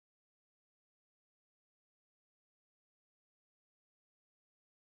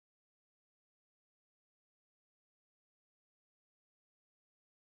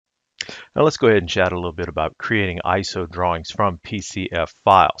Now let's go ahead and chat a little bit about creating ISO drawings from PCF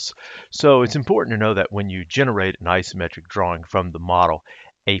files. So it's important to know that when you generate an isometric drawing from the model,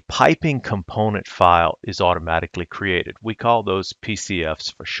 a piping component file is automatically created. We call those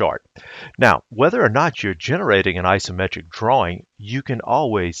PCFs for short. Now, whether or not you're generating an isometric drawing, you can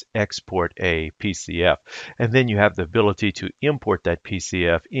always export a PCF, and then you have the ability to import that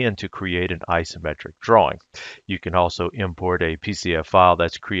PCF in to create an isometric drawing. You can also import a PCF file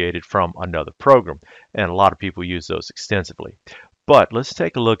that's created from another program, and a lot of people use those extensively. But let's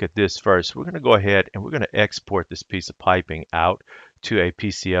take a look at this first. We're going to go ahead and we're going to export this piece of piping out to a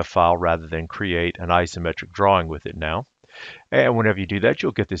PCF file rather than create an isometric drawing with it now. And whenever you do that,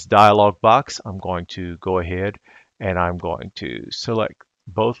 you'll get this dialog box. I'm going to go ahead and I'm going to select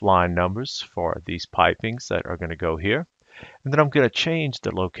both line numbers for these pipings that are going to go here. And then I'm going to change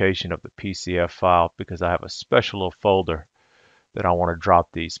the location of the PCF file because I have a special little folder that I want to drop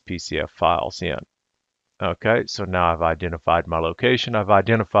these PCF files in. Okay, so now I've identified my location. I've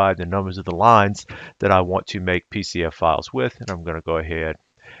identified the numbers of the lines that I want to make PCF files with, and I'm going to go ahead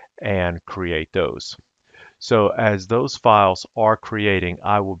and create those. So as those files are creating,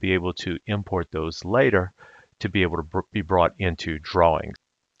 I will be able to import those later to be able to be brought into drawings.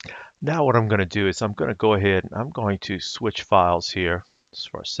 Now what I'm going to do is I'm going to go ahead and I'm going to switch files here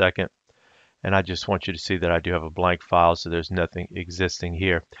just for a second. And I just want you to see that I do have a blank file, so there's nothing existing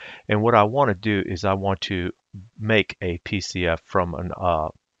here. And what I want to do is I want to make a PCF from an,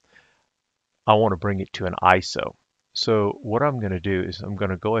 I want to bring it to an ISO. So what I'm going to do is I'm going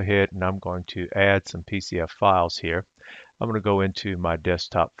to go ahead and I'm going to add some PCF files here. I'm going to go into my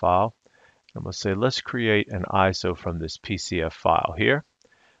desktop file. I'm going to say, let's create an ISO from this PCF file here.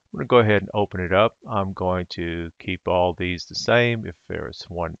 I'm going to go ahead and open it up. I'm going to keep all these the same. If there is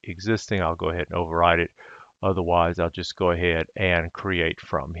one existing, I'll go ahead and override it. Otherwise, I'll just go ahead and create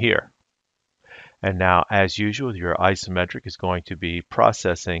from here. And now, as usual, your isometric is going to be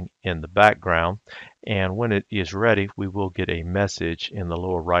processing in the background. And when it is ready, we will get a message in the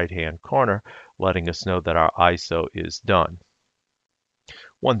lower right-hand corner letting us know that our ISO is done.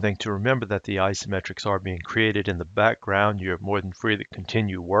 One thing to remember that the isometrics are being created in the background. You're more than free to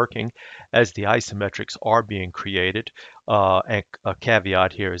continue working as the isometrics are being created. And a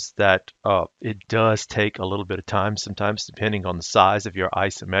caveat here is that it does take a little bit of time sometimes depending on the size of your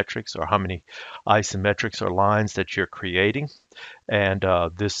isometrics or how many isometrics or lines that you're creating. And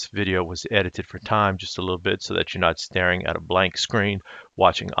this video was edited for time just a little bit so that you're not staring at a blank screen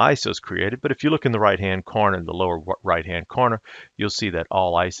watching ISOs created. But if you look in the right-hand corner, in the lower right-hand corner, you'll see that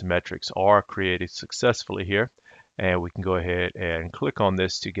all isometrics are created successfully here. And we can go ahead and click on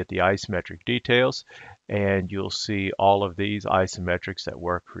this to get the isometric details. And you'll see all of these isometrics that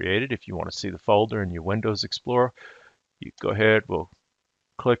were created. If you want to see the folder in your Windows Explorer, you go ahead, we'll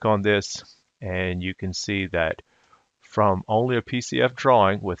click on this, and you can see that from only a PCF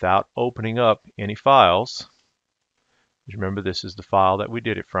drawing without opening up any files. Remember, this is the file that we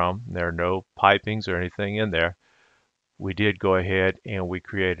did it from. There are no pipings or anything in there. We did go ahead and we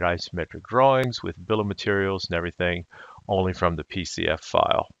created isometric drawings with bill of materials and everything only from the PCF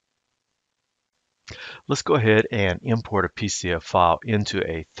file. Let's go ahead and import a PCF file into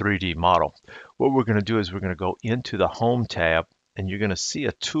a 3D model. What we're going to do is we're going to go into the Home tab, and you're going to see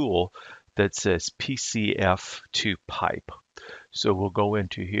a tool that says PCF to pipe. So we'll go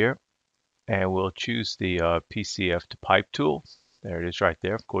into here and we'll choose the PCF to pipe tool. There it is right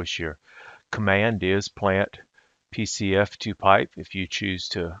there. Of course, your command is plant PCF to pipe if you choose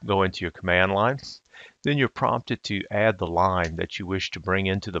to go into your command line. Then you're prompted to add the line that you wish to bring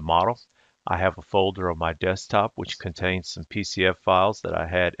into the model. I have a folder on my desktop which contains some PCF files that I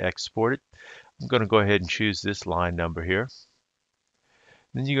had exported. I'm going to go ahead and choose this line number here.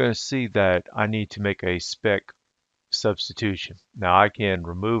 Then you're going to see that I need to make a spec substitution. Now I can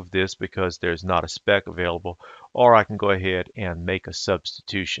remove this because there's not a spec available, or I can go ahead and make a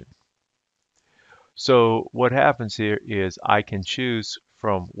substitution. So what happens here is I can choose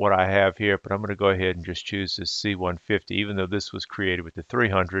from what I have here, but I'm going to go ahead and just choose this C150. Even though this was created with the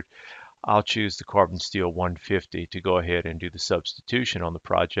 300, I'll choose the carbon steel 150 to go ahead and do the substitution on the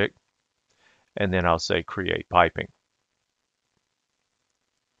project. And then I'll say create piping.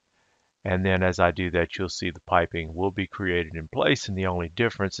 And then as I do that, you'll see the piping will be created in place. And the only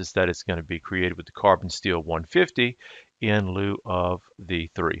difference is that it's going to be created with the carbon steel 150 in lieu of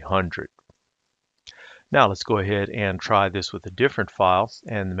the 300. Now let's go ahead and try this with a different file.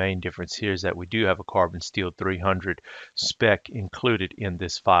 And the main difference here is that we do have a carbon steel 300 spec included in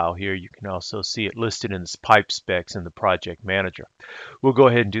this file here. You can also see it listed in this pipe specs in the project manager. We'll go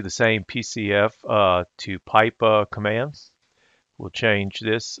ahead and do the same PCF to pipe command. We'll change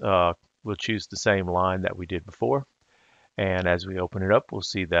this We'll choose the same line that we did before. And as we open it up, we'll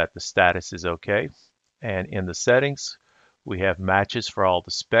see that the status is okay. And in the settings, we have matches for all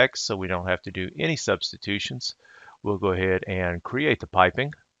the specs, so we don't have to do any substitutions. We'll go ahead and create the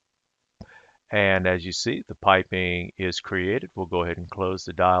piping. And as you see, the piping is created. We'll go ahead and close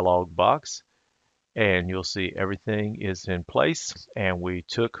the dialog box, and you'll see everything is in place. And we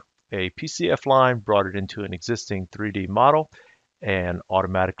took a PCF line, brought it into an existing 3D model, and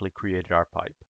automatically created our pipe.